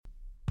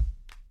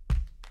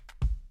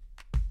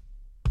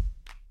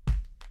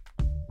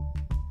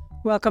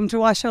Welcome to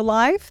Washoe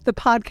Life, the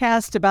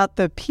podcast about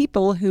the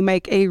people who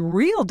make a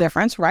real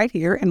difference right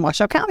here in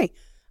Washoe County.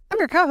 I'm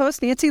your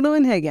co-host, Nancy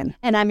Lewinhagen.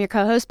 And I'm your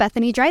co-host,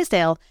 Bethany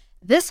Drysdale.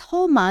 This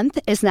whole month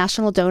is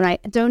National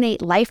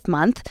Donate Life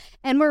Month,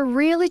 and we're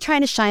really trying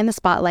to shine the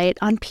spotlight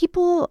on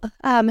people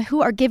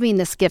who are giving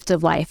this gift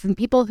of life and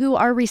people who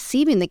are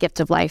receiving the gift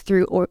of life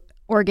through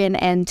organ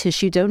and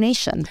tissue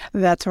donation.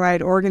 That's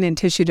right. Organ and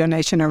tissue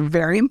donation are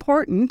very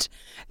important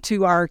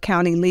to our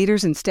county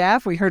leaders and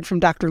staff. We heard from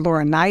Dr.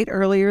 Laura Knight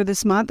earlier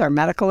this month, our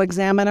medical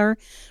examiner.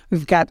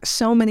 We've got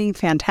so many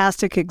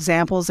fantastic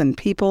examples and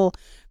people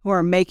who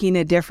are making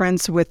a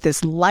difference with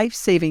this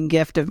life-saving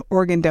gift of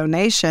organ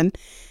donation.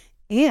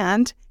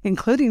 And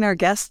including our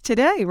guests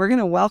today, we're going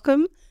to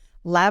welcome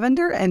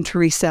Lavender and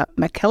Teresa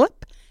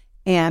McKillop.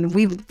 And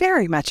we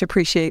very much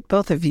appreciate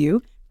both of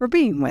you for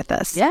being with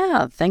us.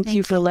 Yeah, thank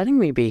you for letting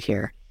me be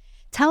here.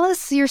 Tell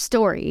us your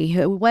story.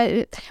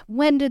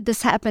 When did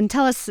this happen?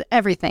 Tell us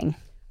everything.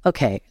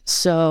 Okay,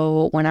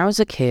 so when I was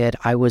a kid,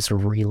 I was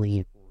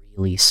really,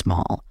 really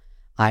small.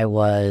 I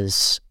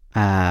was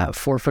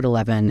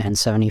 4'11" and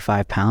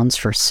 75 pounds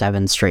for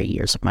 7 straight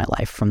years of my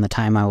life, from the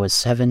time I was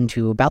 7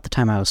 to about the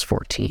time I was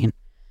 14.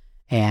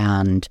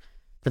 And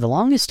for the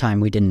longest time,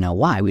 we didn't know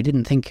why. We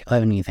didn't think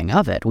of anything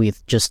of it. We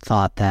just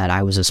thought that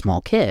I was a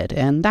small kid,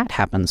 and that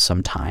happens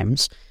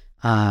sometimes.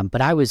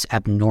 But I was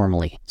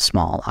abnormally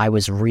small. I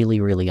was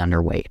really, really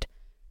underweight.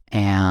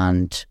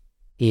 And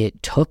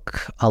it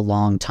took a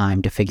long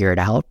time to figure it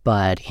out,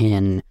 but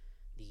in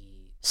the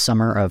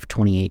summer of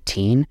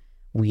 2018,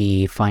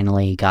 we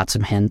finally got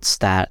some hints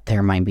that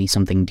there might be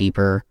something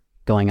deeper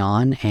going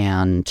on,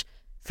 and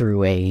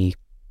through a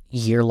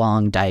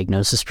year-long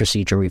diagnosis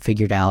procedure, we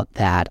figured out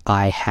that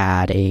I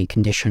had a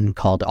condition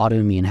called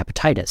autoimmune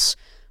hepatitis,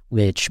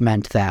 which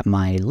meant that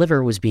my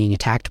liver was being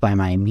attacked by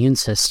my immune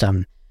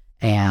system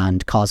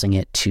and causing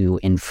it to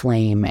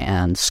inflame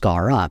and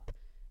scar up,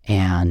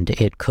 and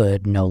it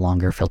could no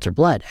longer filter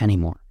blood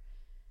anymore.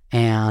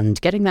 And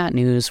getting that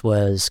news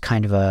was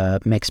kind of a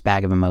mixed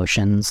bag of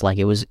emotions. Like,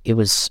 it was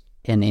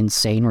an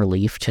insane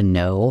relief to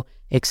know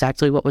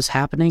exactly what was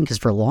happening, because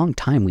for a long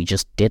time we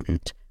just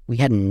didn't. We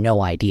had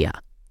no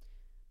idea.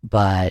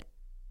 But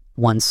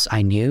once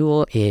I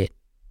knew, it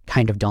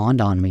kind of dawned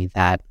on me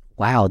that,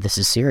 wow, this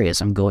is serious.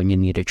 I'm going to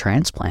need a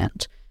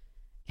transplant.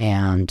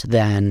 And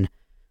then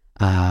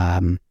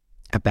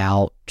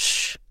about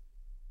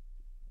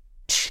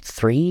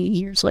 3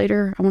 years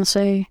later, I want to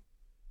say,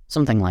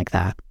 something like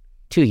that,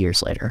 2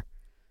 years later,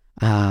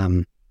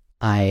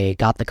 I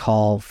got the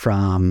call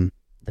from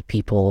the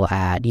people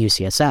at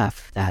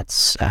UCSF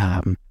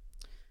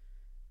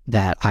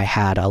that I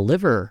had a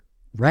liver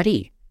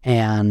ready.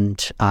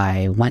 And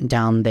I went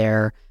down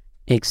there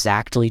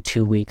exactly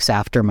 2 weeks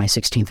after my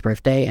 16th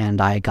birthday, and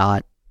I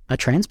got a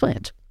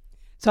transplant.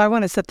 So I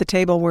want to set the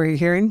table. We're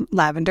hearing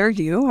Lavender.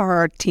 You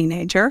are a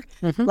teenager.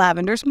 Mm-hmm.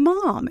 Lavender's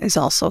mom is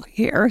also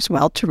here as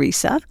well,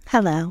 Teresa.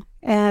 Hello.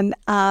 And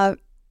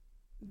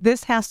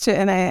this has to,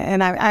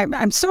 and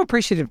I'm so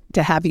appreciative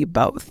to have you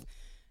both.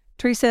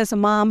 Teresa, as a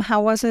mom,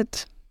 how was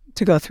it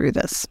to go through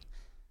this?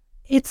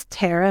 It's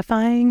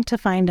terrifying to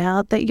find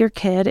out that your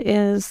kid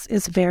is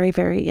very,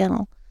 very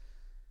ill.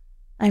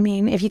 I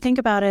mean, if you think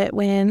about it,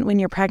 when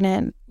you're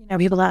pregnant,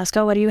 people ask,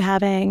 "Oh, what are you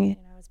having?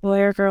 It's boy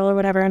or girl or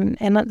whatever,"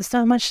 and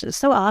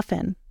so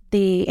often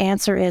the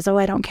answer is, "Oh,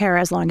 I don't care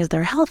as long as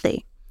they're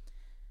healthy."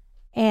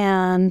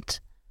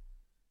 And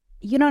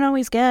you don't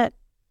always get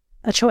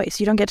a choice.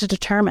 You don't get to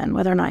determine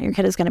whether or not your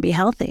kid is going to be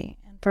healthy.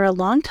 And for a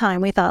long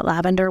time, we thought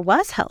Lavender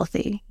was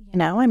healthy.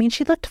 I mean,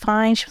 she looked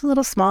fine. She was a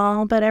little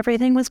small, but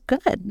everything was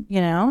good.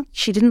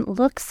 She didn't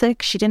look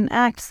sick. She didn't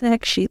act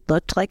sick. She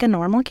looked like a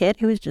normal kid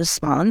who was just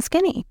small and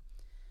skinny.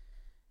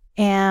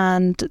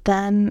 And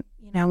then,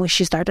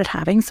 she started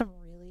having some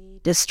really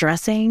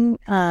distressing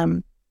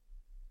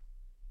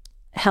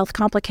health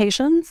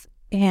complications.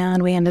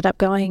 And we ended up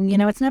going,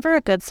 it's never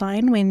a good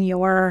sign when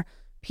your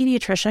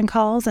pediatrician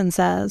calls and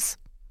says,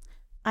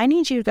 "I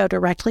need you to go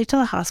directly to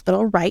the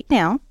hospital right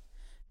now.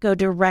 Go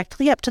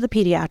directly up to the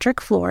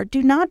pediatric floor.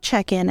 Do not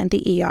check in at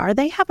the ER.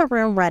 They have a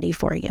room ready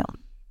for you."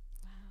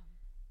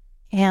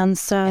 And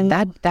so... And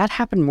that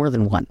happened more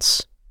than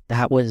once.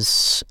 That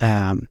was,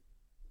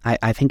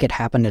 I think it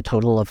happened a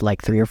total of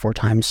like 3 or 4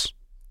 times.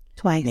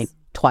 Twice. Maybe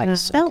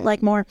twice. Felt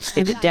like more.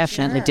 It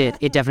definitely did.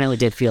 It definitely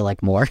did feel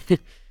like more.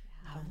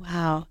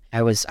 Wow.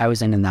 I was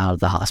in and out of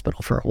the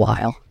hospital for a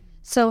while.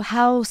 So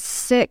how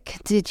sick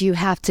did you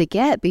have to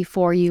get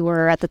before you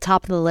were at the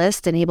top of the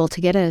list and able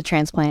to get a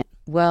transplant?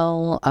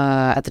 Well,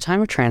 at the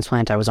time of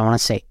transplant, I was, I want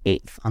to say,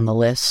 8th on the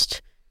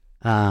list.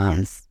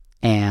 Yes.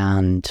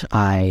 And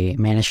I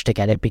managed to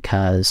get it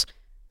because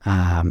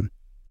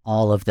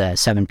all of the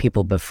 7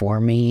 people before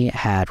me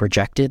had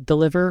rejected the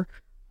liver.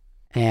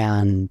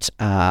 And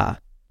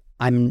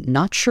I'm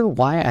not sure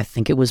why. I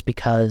think it was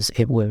because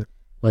it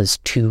was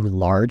too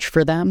large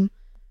for them,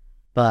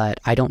 but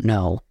I don't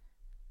know.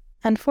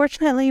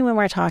 Unfortunately, when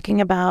we're talking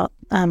about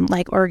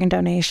like organ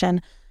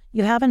donation,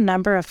 you have a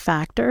number of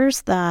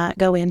factors that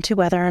go into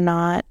whether or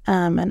not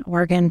an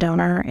organ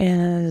donor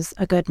is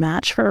a good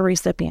match for a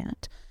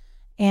recipient.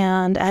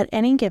 And at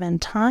any given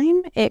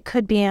time, it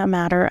could be a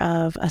matter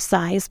of a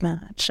size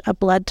match, a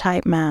blood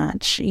type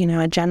match,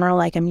 a general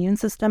like immune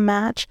system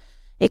match.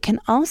 It can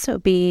also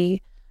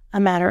be a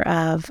matter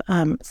of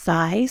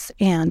size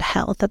and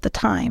health at the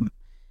time.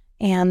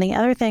 And the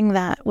other thing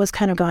that was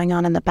kind of going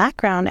on in the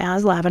background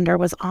as Lavender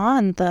was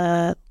on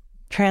the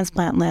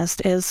transplant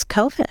list is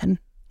COVID.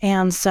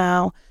 And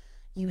so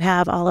you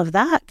have all of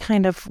that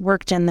kind of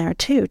worked in there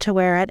too, to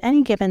where at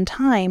any given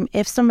time,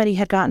 if somebody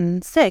had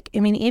gotten sick, I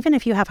mean, even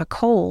if you have a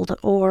cold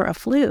or a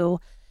flu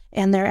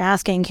and they're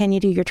asking, can you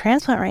do your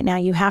transplant right now?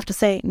 You have to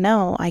say,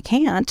 no, I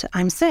can't.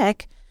 I'm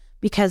sick,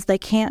 because they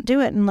can't do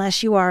it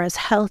unless you are as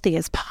healthy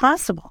as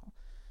possible,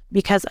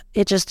 because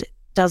it just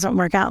doesn't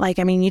work out. Like,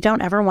 I mean, you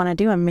don't ever want to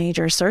do a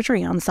major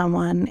surgery on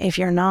someone if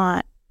you're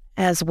not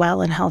as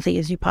well and healthy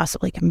as you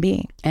possibly can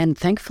be. And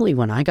thankfully,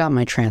 when I got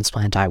my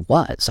transplant, I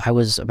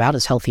was about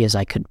as healthy as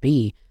I could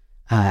be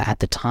at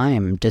the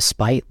time,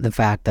 despite the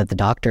fact that the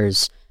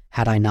doctors,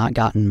 had I not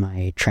gotten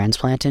my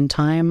transplant in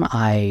time,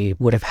 I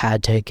would have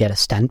had to get a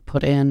stent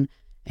put in,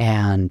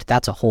 and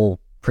that's a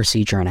whole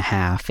procedure and a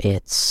half.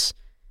 It's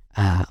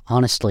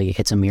honestly,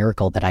 it's a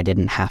miracle that I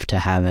didn't have to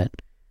have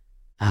it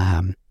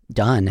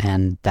done,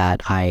 and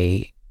that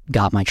I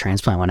got my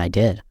transplant when I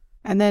did.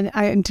 And then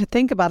to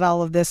think about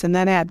all of this and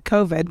then add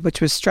COVID,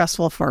 which was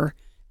stressful for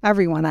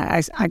everyone,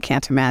 I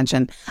can't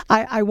imagine.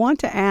 I want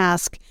to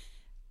ask,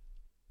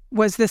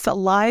 was this a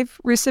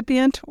live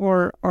recipient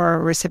or a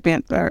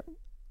recipient who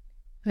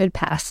had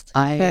passed?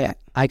 I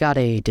got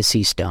a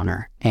deceased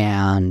donor,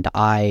 and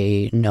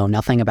I know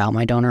nothing about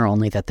my donor,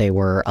 only that they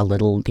were a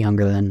little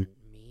younger than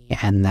me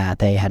and that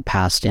they had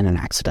passed in an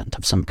accident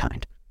of some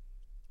kind.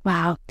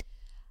 Wow.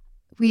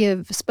 We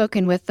have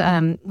spoken with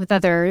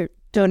other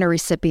donor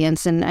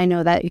recipients, and I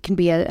know that it can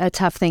be a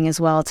tough thing as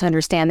well to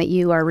understand that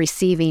you are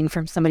receiving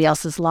from somebody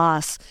else's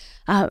loss.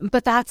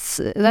 But that's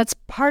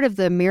part of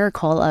the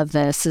miracle of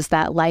this, is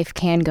that life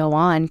can go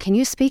on. Can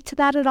you speak to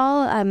that at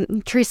all?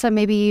 Teresa,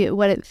 maybe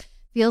what it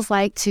feels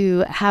like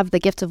to have the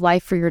gift of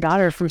life for your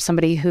daughter from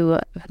somebody who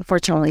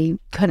unfortunately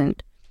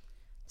couldn't.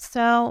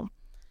 So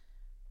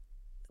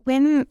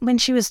when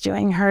she was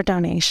doing her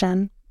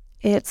donation,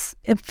 it's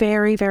a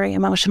very, very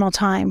emotional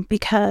time,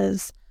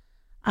 because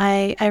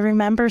I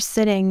remember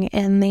sitting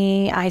in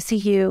the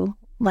ICU,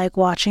 like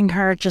watching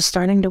her just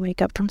starting to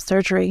wake up from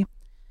surgery,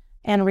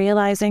 and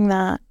realizing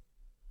that,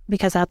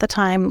 because at the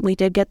time we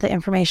did get the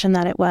information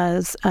that it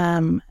was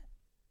a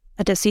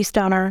deceased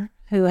donor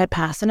who had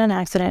passed in an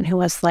accident, who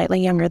was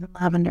slightly younger than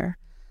Lavender.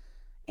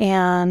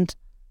 And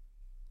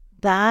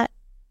that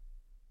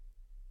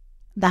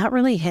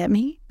really hit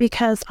me,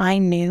 because I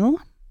knew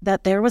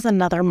that there was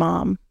another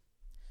mom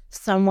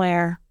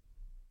somewhere,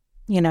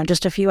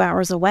 just a few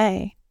hours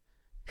away,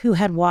 who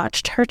had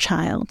watched her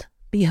child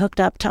be hooked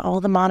up to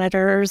all the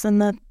monitors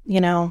and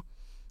the,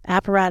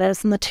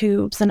 apparatus and the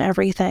tubes and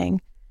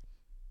everything.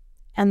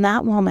 And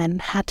that woman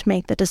had to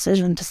make the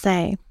decision to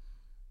say,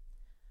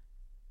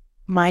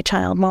 my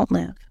child won't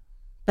live,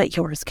 but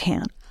yours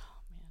can.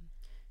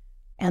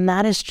 And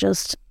that is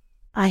just,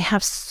 I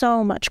have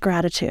so much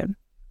gratitude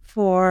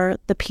for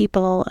the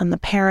people and the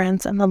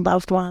parents and the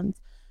loved ones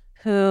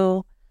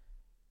who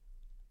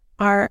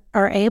are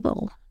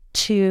able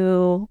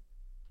to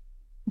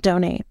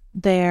donate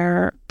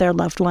their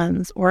loved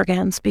ones'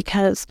 organs,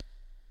 because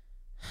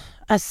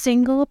a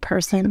single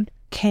person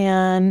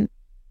can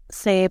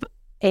save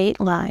 8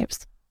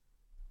 lives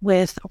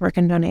with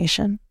organ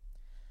donation.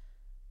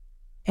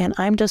 And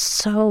I'm just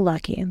so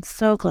lucky and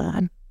so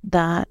glad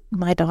that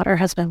my daughter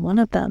has been one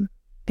of them,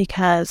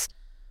 because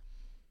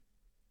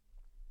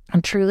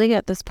truly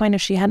at this point,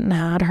 if she hadn't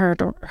had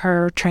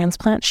her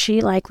transplant,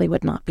 she likely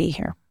would not be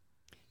here.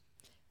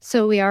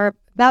 So we are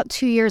about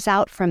 2 years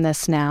out from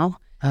this now.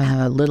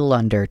 A little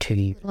under 2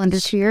 years. Under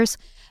 2 years.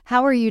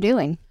 How are you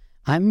doing?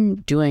 I'm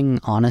doing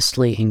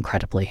honestly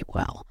incredibly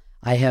well.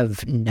 I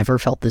have never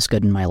felt this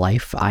good in my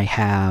life. I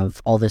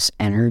have all this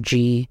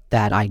energy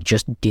that I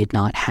just did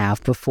not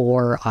have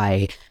before.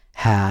 I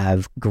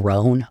have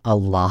grown a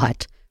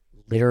lot,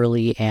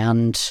 literally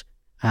and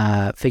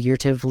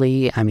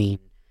figuratively. I mean,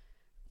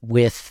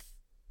 with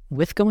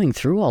going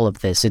through all of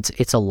this,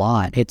 it's a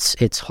lot.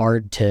 It's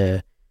hard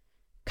to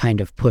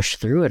kind of push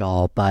through it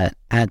all, but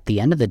at the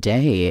end of the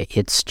day,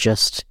 it's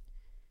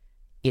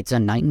a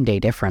night and day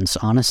difference.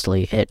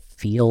 Honestly, it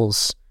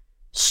feels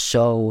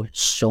so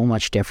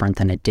much different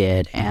than it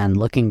did. And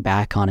looking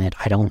back on it,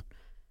 I don't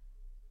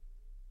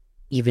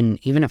even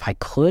if I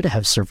could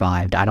have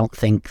survived, I don't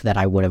think that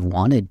I would have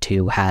wanted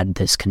to had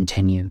this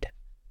continued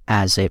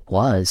as it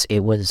was.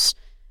 It was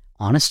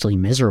honestly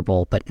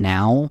miserable, but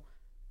now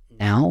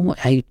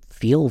I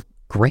feel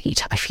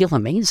great. I feel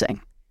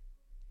amazing.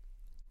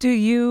 Do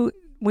you,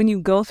 when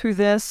you go through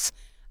this,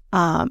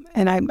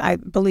 and I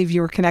believe you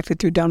were connected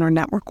through Donor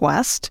Network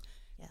West.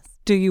 Yes.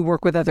 Do you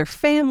work with other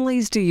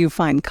families? Do you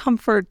find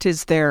comfort?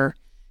 Are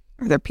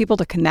there people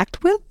to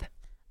connect with?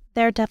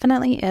 There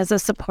definitely is a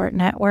support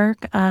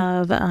network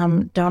of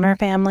donor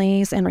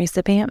families and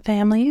recipient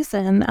families.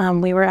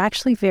 And we were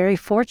actually very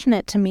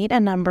fortunate to meet a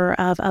number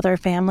of other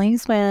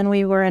families when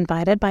we were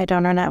invited by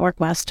Donor Network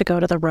West to go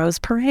to the Rose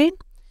Parade.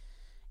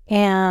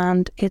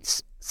 And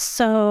it's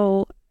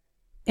so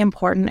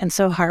important and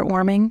so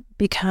heartwarming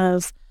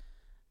because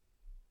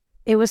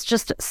it was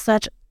just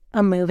such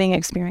a moving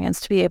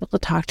experience to be able to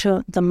talk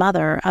to the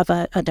mother of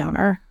a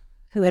donor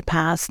who had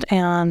passed.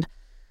 And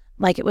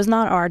like, it was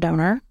not our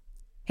donor.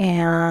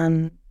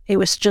 And it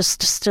was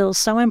just still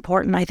so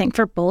important, I think,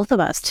 for both of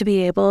us to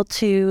be able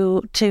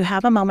to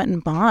have a moment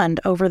and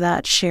bond over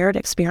that shared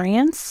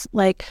experience.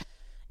 Like,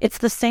 it's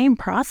the same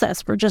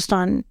process. We're just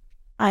on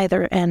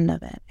either end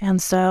of it.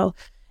 And so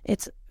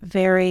it's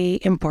very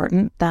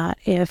important that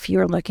if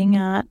you're looking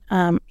at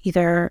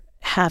either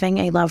having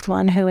a loved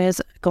one who is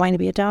going to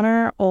be a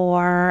donor,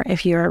 or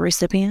if you're a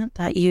recipient,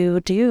 that you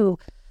do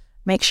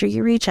make sure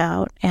you reach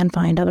out and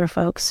find other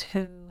folks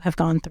who have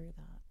gone through that.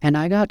 And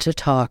I got to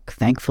talk,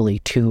 thankfully,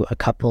 to a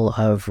couple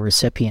of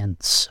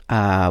recipients,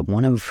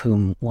 one of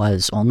whom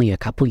was only a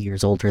couple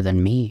years older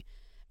than me.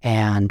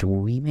 And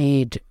we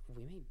made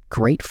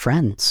great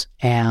friends.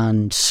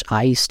 And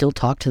I still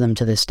talk to them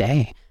to this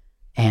day.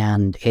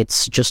 And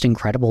it's just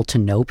incredible to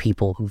know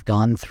people who've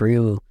gone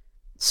through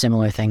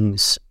similar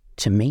things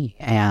to me.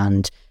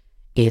 And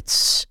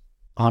it's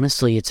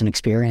honestly, it's an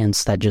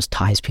experience that just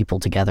ties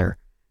people together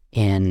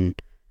in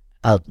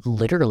a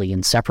literally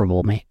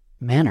inseparable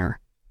manner.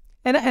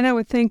 And I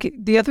would think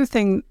the other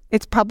thing,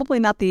 it's probably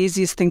not the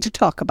easiest thing to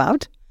talk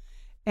about.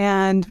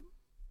 And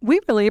we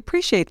really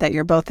appreciate that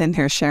you're both in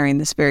here sharing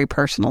this very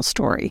personal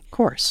story. Of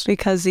course.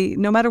 Because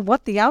no matter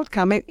what the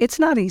outcome, it's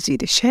not easy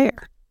to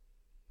share.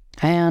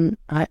 And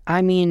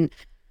I mean,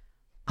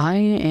 I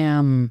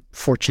am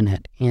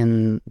fortunate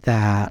in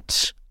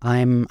that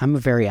I'm a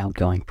very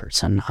outgoing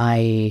person.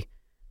 I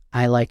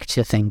like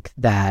to think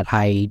that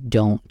I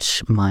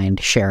don't mind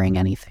sharing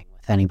anything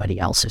with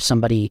anybody else. If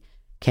somebody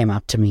came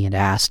up to me and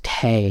asked,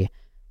 "Hey,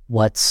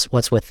 what's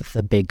with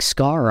the big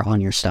scar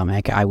on your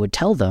stomach?" I would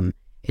tell them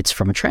it's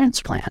from a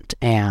transplant,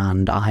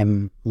 and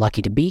I'm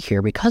lucky to be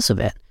here because of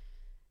it.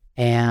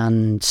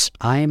 And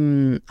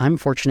I'm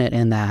fortunate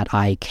in that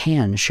I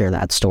can share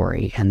that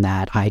story, and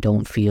that I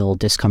don't feel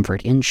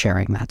discomfort in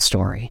sharing that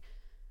story.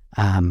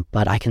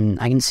 But I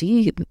can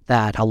see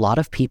that a lot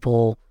of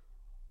people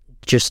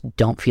just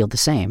don't feel the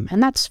same,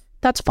 and that's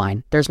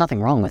fine. There's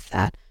nothing wrong with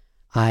that.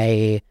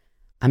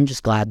 I'm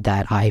just glad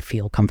that I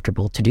feel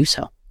comfortable to do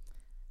so.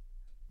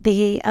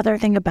 The other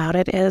thing about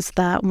it is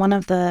that one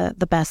of the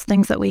best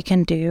things that we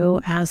can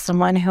do as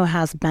someone who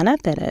has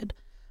benefited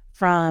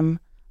from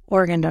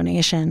organ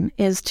donation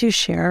is to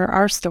share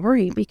our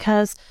story,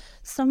 because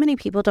so many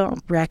people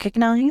don't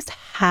recognize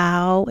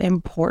how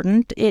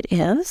important it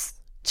is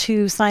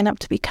to sign up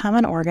to become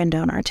an organ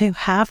donor, to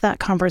have that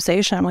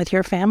conversation with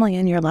your family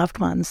and your loved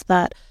ones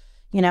that,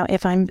 you know,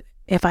 if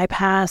I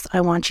pass, I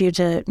want you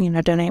to,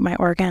 donate my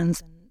organs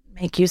and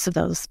make use of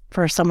those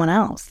for someone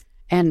else.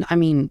 And I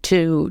mean,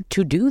 to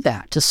do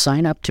that, to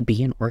sign up to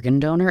be an organ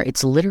donor,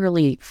 it's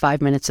literally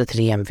 5 minutes at the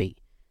DMV.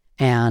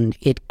 And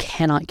it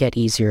cannot get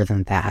easier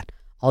than that.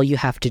 All you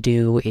have to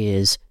do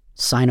is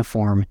sign a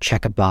form,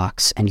 check a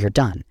box, and you're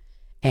done.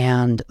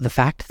 And the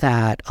fact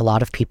that a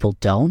lot of people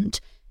don't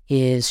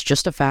is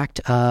just a fact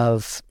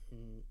of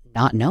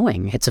not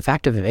knowing. It's a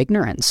fact of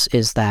ignorance,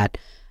 is that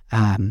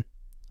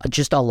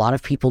just a lot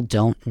of people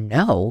don't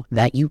know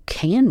that you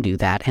can do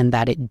that and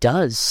that it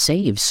does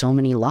save so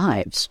many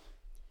lives.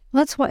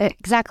 Well, that's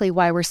exactly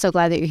why we're so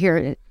glad that you're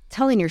here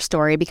telling your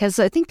story, because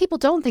I think people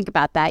don't think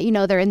about that.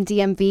 They're in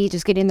DMV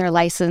just getting their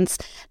license,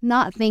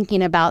 not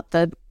thinking about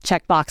the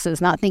check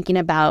boxes, not thinking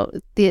about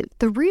the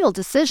real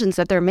decisions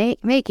that they're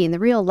making, the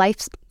real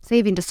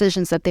life-saving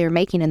decisions that they're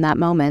making in that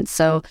moment.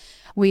 So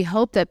we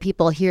hope that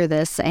people hear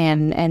this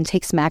and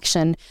take some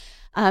action.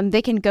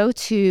 They can go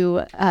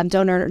to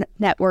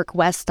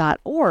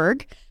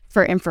donornetworkwest.org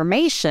for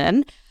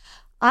information.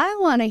 I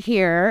want to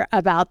hear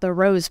about the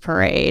Rose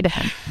Parade.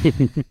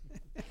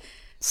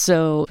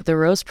 So the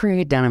Rose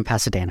Parade down in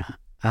Pasadena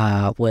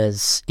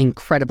was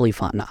incredibly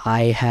fun.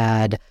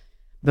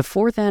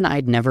 Before then,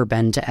 I'd never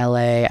been to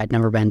LA. I'd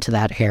never been to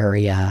that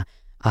area.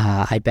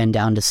 I'd been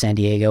down to San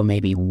Diego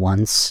maybe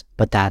once,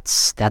 but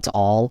that's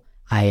all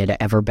I had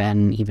ever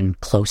been even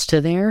close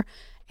to there.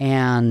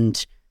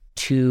 And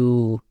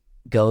to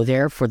go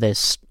there for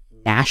this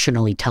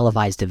nationally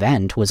televised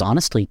event was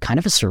honestly kind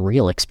of a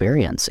surreal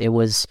experience. It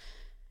was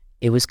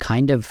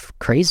kind of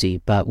crazy,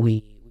 but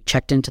we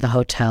checked into the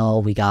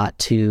hotel. We got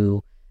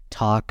to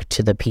talk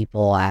to the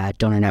people at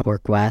Donor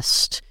Network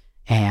West,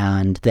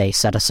 and they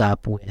set us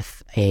up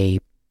with a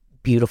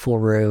beautiful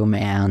room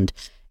and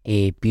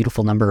a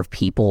beautiful number of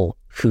people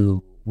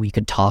who we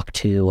could talk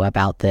to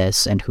about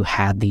this and who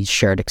had these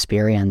shared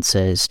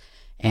experiences.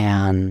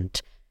 And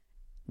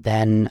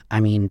then,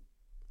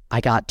 I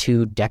got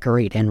to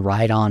decorate and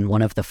ride on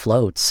one of the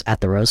floats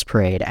at the Rose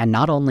Parade, and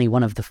not only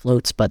one of the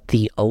floats, but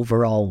the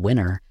overall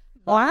winner.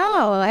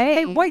 Wow.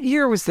 Hey, what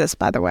year was this,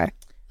 by the way?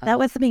 That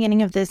was the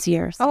beginning of this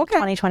year, so Okay.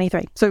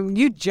 2023. So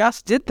you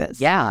just did this.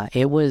 Yeah,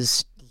 it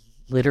was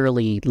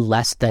literally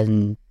less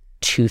than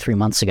 2-3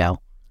 months ago.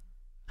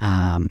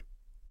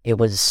 It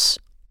was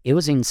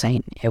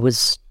insane. It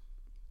was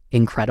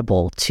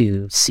incredible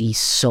to see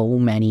so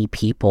many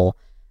people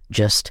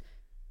just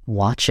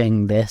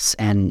watching this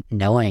and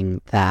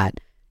knowing that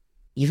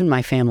even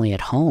my family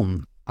at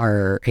home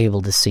are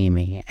able to see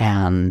me,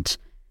 and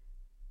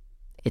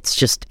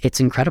it's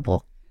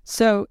incredible.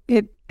 So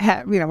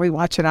we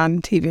watch it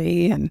on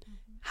TV, and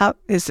how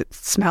does it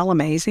smell?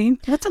 Amazing.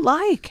 What's it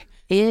like?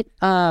 It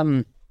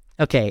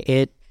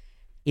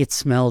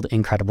smelled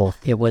incredible.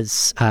 It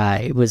was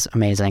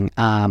amazing.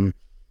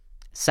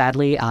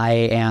 Sadly, I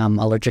am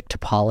allergic to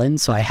pollen,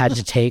 so I had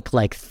to take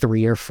like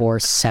 3 or 4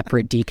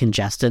 separate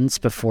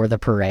decongestants before the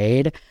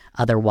parade.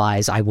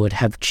 Otherwise, I would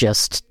have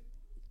just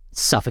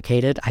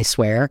suffocated, I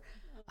swear.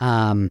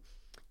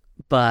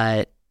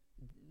 But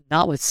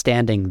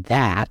notwithstanding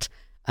that,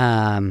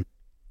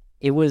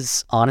 it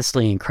was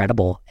honestly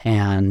incredible.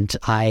 And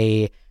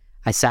I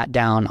sat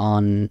down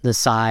on the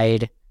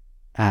side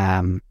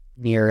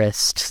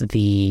nearest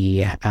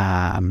the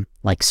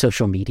like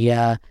social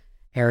media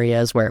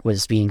areas where it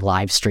was being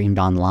live streamed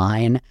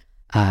online.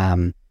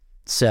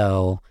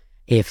 So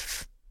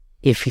if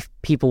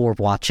people were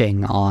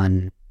watching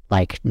on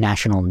like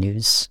national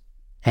news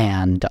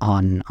and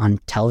on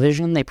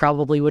television, they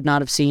probably would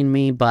not have seen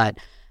me, but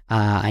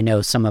I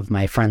know some of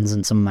my friends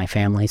and some of my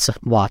family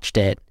watched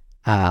it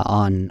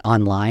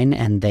online,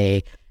 and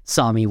they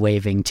saw me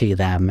waving to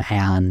them,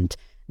 and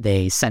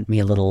they sent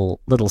me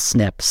little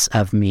snips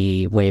of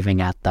me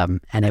waving at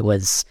them, and it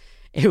was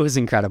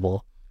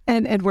incredible.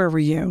 And where were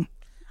you?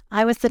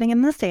 I was sitting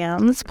in the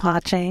stands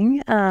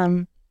watching.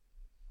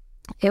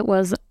 It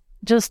was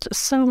just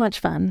so much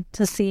fun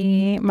to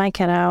see my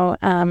kiddo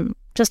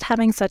just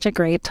having such a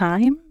great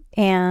time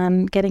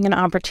and getting an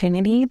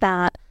opportunity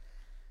that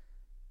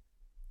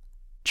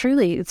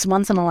truly it's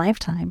once in a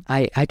lifetime.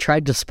 I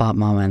tried to spot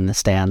Mama in the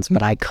stands,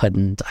 but I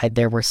couldn't.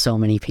 There were so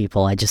many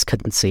people, I just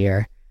couldn't see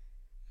her.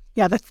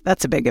 Yeah,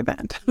 that's a big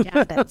event.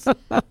 Yeah, it is.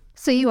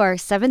 So you are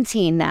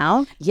 17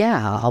 now.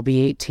 Yeah, I'll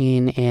be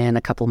 18 in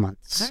a couple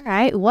months. All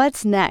right.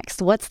 What's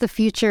next? What's the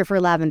future for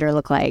Lavender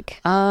look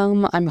like?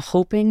 I'm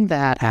hoping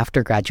that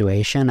after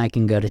graduation, I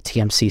can go to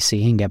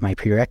TMCC and get my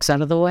prereqs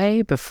out of the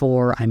way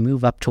before I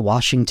move up to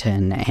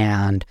Washington,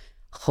 and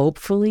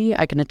hopefully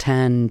I can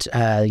attend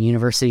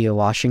University of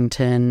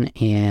Washington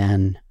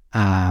in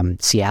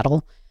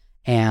Seattle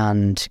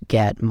and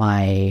get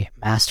my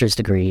master's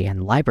degree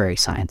in library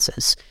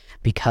sciences,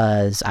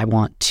 because I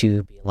want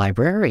to be a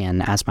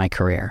librarian as my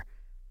career.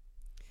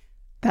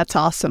 That's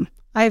awesome.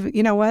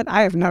 You know what?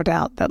 I have no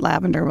doubt that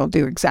Lavender will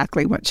do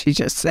exactly what she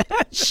just said.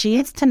 She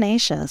is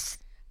tenacious.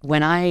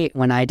 When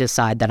I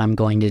decide that I'm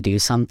going to do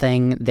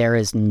something, there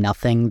is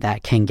nothing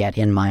that can get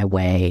in my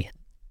way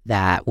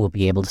that will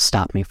be able to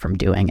stop me from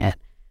doing it.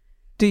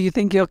 Do you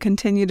think you'll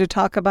continue to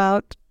talk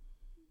about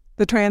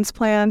the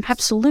transplant?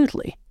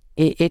 Absolutely.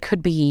 It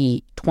could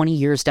be 20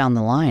 years down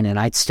the line, and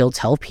I'd still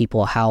tell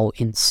people how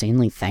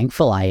insanely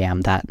thankful I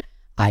am that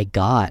I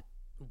got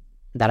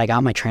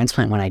my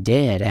transplant when I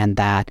did, and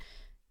that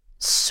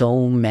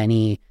so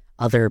many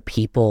other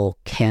people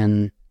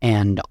can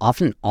and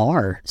often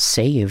are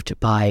saved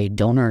by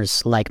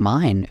donors like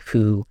mine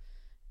who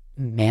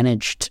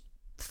managed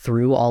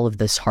through all of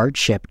this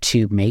hardship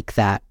to make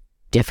that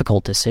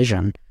difficult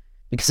decision,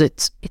 because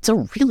it's a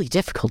really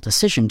difficult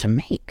decision to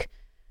make.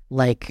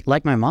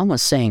 Like my mom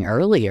was saying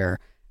earlier,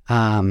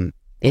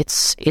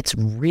 it's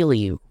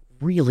really,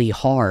 really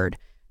hard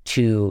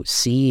to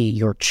see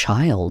your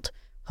child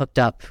hooked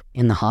up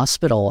in the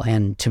hospital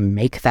and to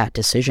make that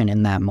decision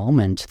in that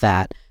moment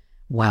that,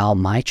 while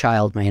my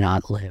child may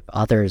not live,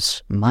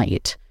 others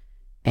might.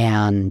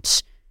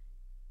 And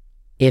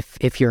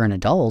if you're an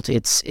adult,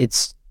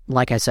 it's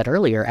like I said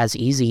earlier, as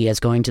easy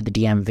as going to the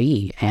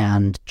DMV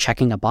and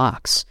checking a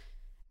box.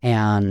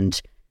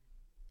 And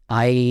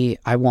I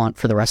want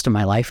for the rest of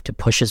my life to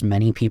push as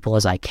many people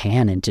as I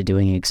can into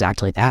doing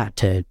exactly that,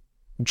 to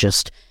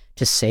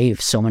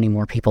save so many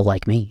more people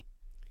like me.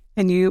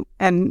 And you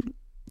and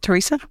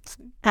Teresa?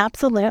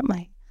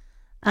 Absolutely.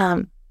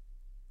 I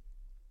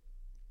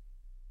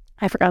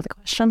forgot the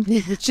question.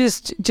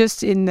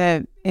 Just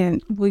in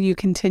will you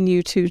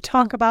continue to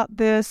talk about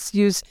this?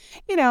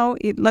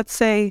 Let's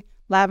say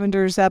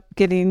Lavender's up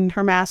getting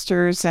her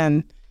master's,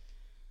 and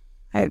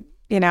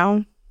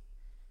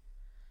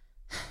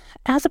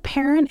As a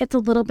parent, it's a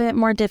little bit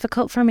more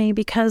difficult for me,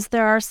 because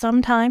there are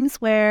some times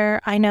where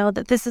I know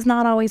that this is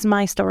not always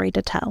my story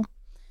to tell,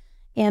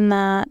 and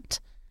that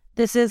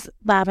this is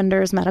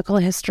Lavender's medical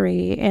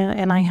history,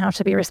 and I have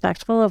to be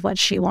respectful of what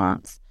she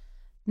wants.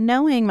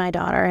 Knowing my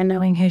daughter and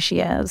knowing who she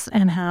is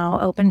and how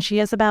open she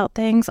is about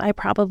things, I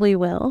probably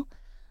will.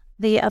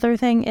 The other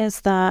thing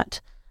is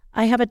that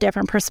I have a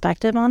different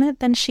perspective on it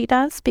than she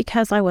does,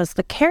 because I was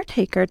the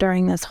caretaker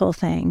during this whole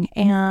thing,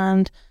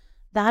 and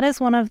that is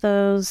one of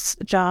those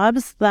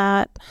jobs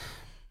that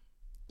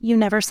you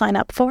never sign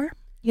up for,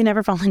 you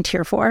never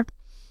volunteer for.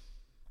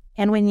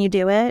 And when you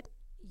do it,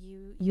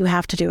 you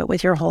have to do it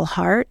with your whole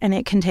heart, and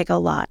it can take a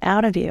lot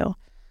out of you.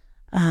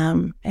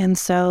 And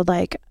so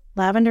like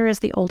Lavender is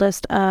the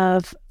oldest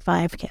of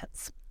 5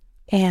 kids.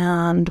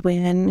 And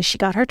when she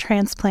got her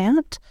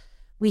transplant,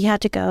 we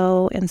had to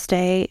go and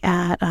stay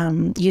at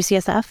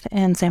UCSF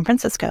in San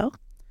Francisco.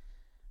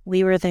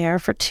 We were there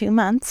for 2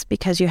 months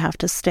because you have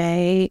to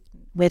stay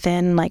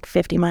within like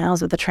 50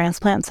 miles of the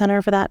transplant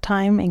center for that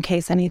time in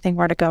case anything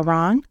were to go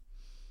wrong.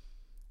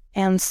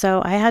 And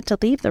so I had to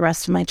leave the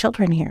rest of my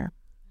children here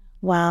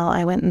while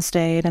I went and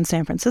stayed in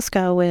San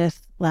Francisco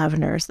with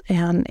Lavenders.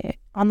 And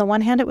on the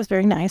one hand, it was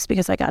very nice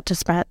because I got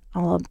to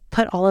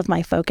put all of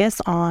my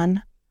focus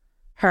on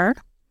her.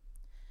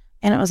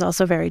 And it was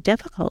also very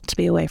difficult to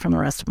be away from the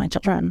rest of my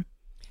children.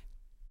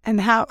 And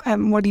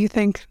what do you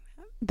think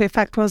the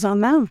effect was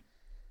on them?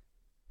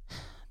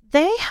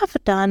 They have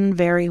done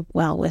very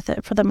well with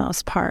it for the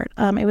most part.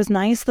 It was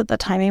nice that the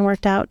timing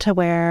worked out to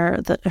where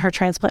her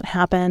transplant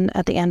happened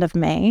at the end of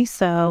May.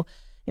 So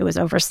it was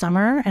over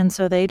summer. And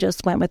so they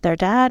just went with their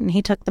dad, and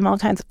he took them all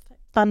kinds of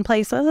fun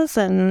places.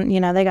 And,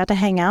 they got to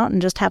hang out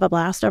and just have a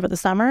blast over the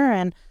summer.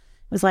 And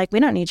it was like, we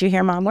don't need you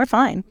here, Mom. We're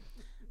fine.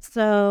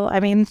 So,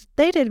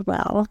 they did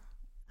well.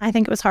 I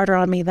think it was harder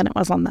on me than it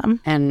was on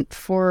them. And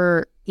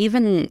for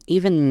even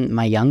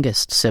my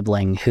youngest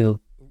sibling, who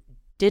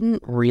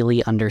didn't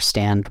really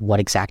understand what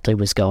exactly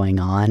was going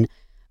on,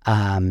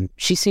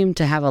 she seemed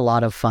to have a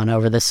lot of fun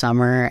over the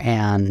summer,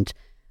 and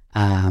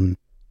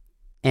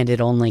it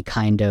only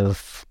kind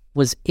of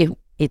was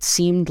it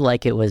seemed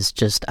like it was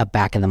just a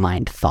back of the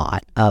mind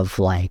thought of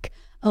like,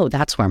 oh,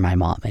 that's where my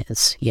mom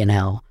is,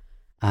 I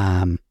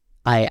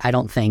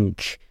don't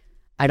think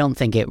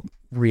it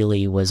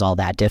really was all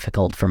that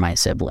difficult for my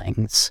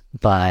siblings,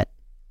 but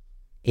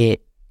it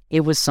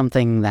was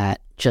something that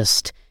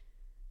just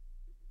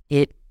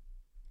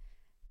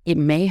it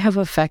may have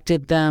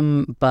affected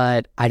them,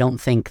 but I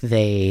don't think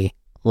they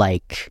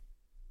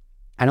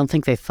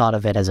thought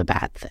of it as a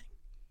bad thing.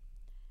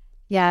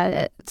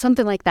 Yeah,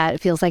 something like that. It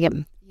feels like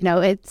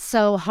it's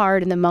so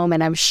hard in the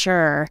moment, I'm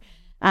sure.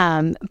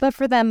 But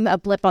for them, a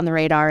blip on the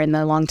radar in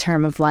the long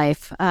term of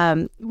life.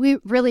 We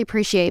really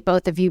appreciate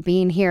both of you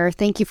being here.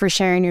 Thank you for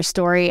sharing your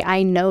story.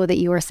 I know that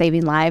you are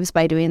saving lives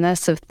by doing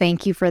this, so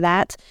thank you for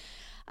that.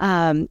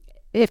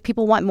 If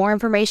people want more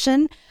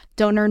information,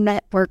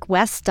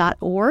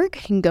 donornetworkwest.org.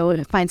 You can go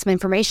and find some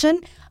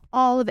information.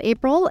 All of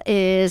April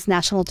is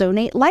National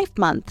Donate Life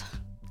Month.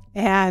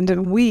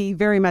 And we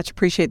very much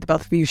appreciate the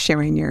both of you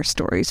sharing your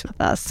stories with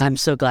us. I'm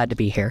so glad to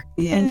be here.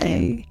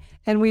 Yay.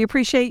 And we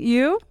appreciate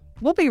you.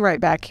 We'll be right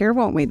back here,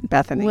 won't we,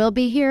 Bethany? We'll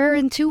be here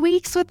in 2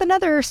 weeks with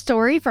another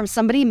story from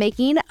somebody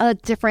making a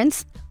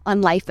difference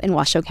on life in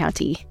Washoe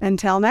County.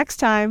 Until next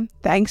time,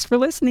 thanks for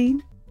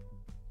listening.